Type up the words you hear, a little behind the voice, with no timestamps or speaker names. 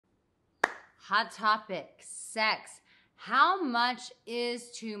Hot topic, sex. How much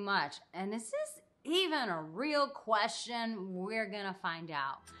is too much? And is this even a real question? We're gonna find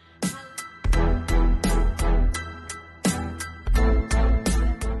out.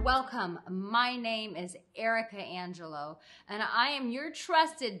 Welcome, my name is Arica Angelo, and I am your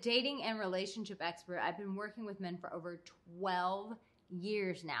trusted dating and relationship expert. I've been working with men for over 12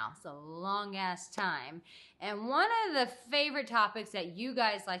 years now. It's a long ass time. And one of the favorite topics that you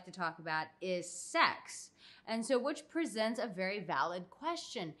guys like to talk about is sex. And so, which presents a very valid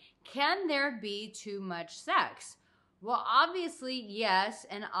question. Can there be too much sex? Well, obviously, yes,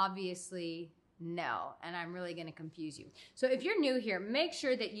 and obviously, no. And I'm really going to confuse you. So if you're new here, make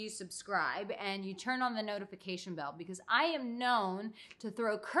sure that you subscribe and you turn on the notification bell, because I am known to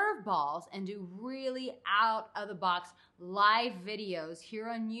throw curveballs and do really out of the box live videos here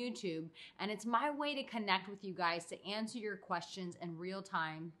on YouTube. And it's my way to connect with you guys, to answer your questions in real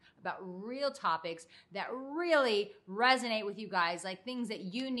time about real topics that really resonate with you guys, like things that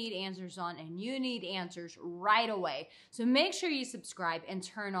you need answers on and you need answers right away. So make sure you subscribe and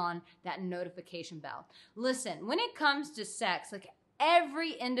turn on that notification bell. Listen, when it comes to sex, like,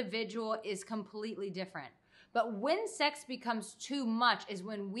 every individual is completely different. But when sex becomes too much is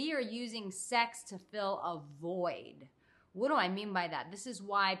when we are using sex to fill a void. What do I mean by that? This is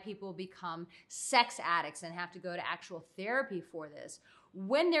why people become sex addicts and have to go to actual therapy for this.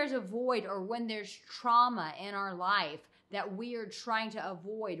 When there's a void or when there's trauma in our life that we are trying to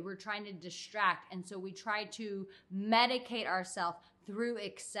avoid, we're trying to distract, and so we try to medicate ourselves through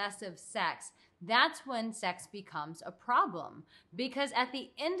excessive sex, that's when sex becomes a problem. Because at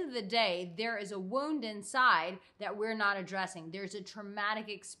the end of the day, there is a wound inside that we're not addressing. There's a traumatic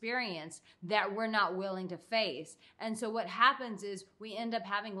experience that we're not willing to face. And so what happens is we end up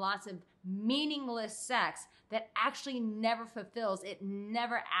having lots of meaningless sex that actually never fulfills. It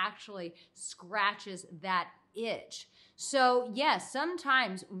never actually scratches that itch. So yes,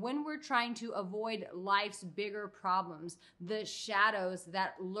 sometimes when we're trying to avoid life's bigger problems, the shadows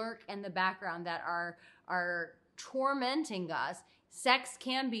that lurk in the background that are tormenting us, sex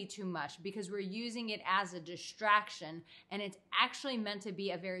can be too much because we're using it as a distraction, and it's actually meant to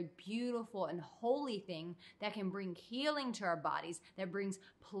be a very beautiful and holy thing that can bring healing to our bodies, that brings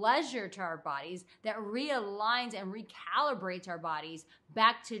pleasure to our bodies, that realigns and recalibrates our bodies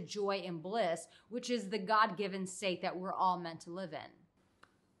back to joy and bliss, which is the God-given state that we're all meant to live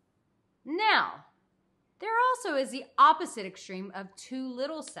in. Now, there also is the opposite extreme of too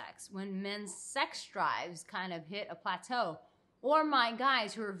little sex, when men's sex drives kind of hit a plateau. Or my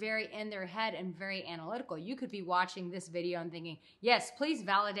guys who are very in their head and very analytical. You could be watching this video and thinking, yes, please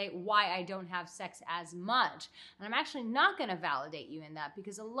validate why I don't have sex as much. And I'm actually not going to validate you in that,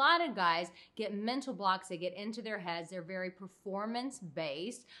 because a lot of guys get mental blocks. They get into their heads. They're very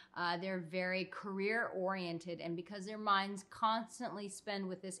performance-based. They're very career-oriented. And because their minds constantly spend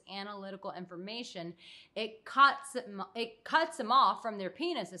with this analytical information, it cuts them off from their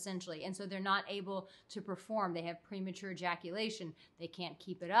penis, essentially. And so they're not able to perform. They have premature ejaculation. They can't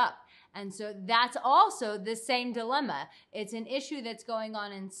keep it up. And so that's also the same dilemma. It's an issue that's going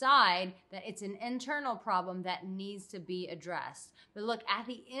on inside, that it's an internal problem that needs to be addressed. But look, at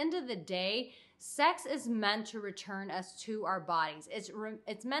the end of the day, sex is meant to return us to our bodies.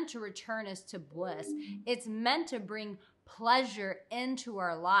 It's meant to return us to bliss. It's meant to bring pleasure into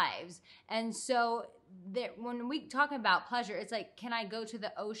our lives. And so when we talk about pleasure, it's like, can I go to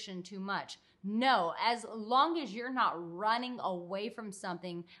the ocean too much? No, as long as you're not running away from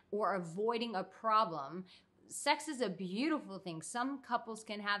something or avoiding a problem, sex is a beautiful thing. Some couples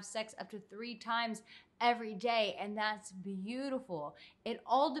can have sex up to 3 times every day, and that's beautiful. It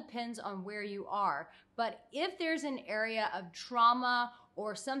all depends on where you are. But if there's an area of trauma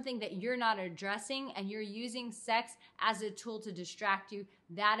or something that you're not addressing and you're using sex as a tool to distract you,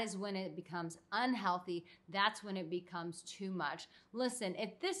 that is when it becomes unhealthy. That's when it becomes too much. Listen,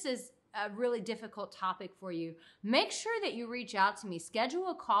 if this is a really difficult topic for you, make sure that you reach out to me.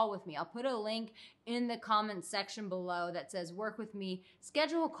 Schedule a call with me. I'll put a link in the comments section below that says work with me.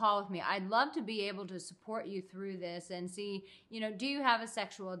 Schedule a call with me. I'd love to be able to support you through this and see, do you have a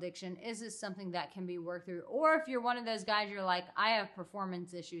sexual addiction? Is this something that can be worked through? Or if you're one of those guys, you're like, I have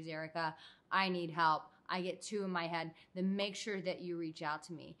performance issues, Arica, I need help, I get too in my head, then make sure that you reach out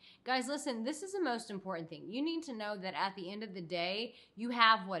to me. Guys, listen, this is the most important thing. You need to know that at the end of the day, you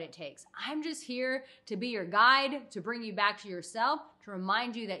have what it takes. I'm just here to be your guide, to bring you back to yourself, to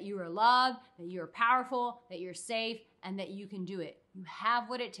remind you that you are loved, that you are powerful, that you're safe, and that you can do it. You have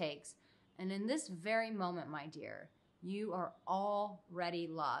what it takes. And in this very moment, my dear, you are already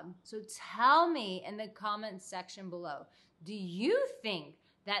loved. So tell me in the comments section below, do you think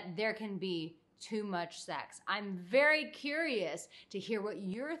that there can be too much sex. I'm very curious to hear what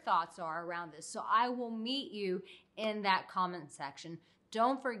your thoughts are around this. So I will meet you in that comment section.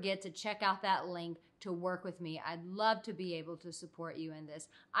 Don't forget to check out that link to work with me. I'd love to be able to support you in this.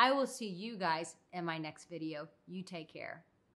 I will see you guys in my next video. You take care.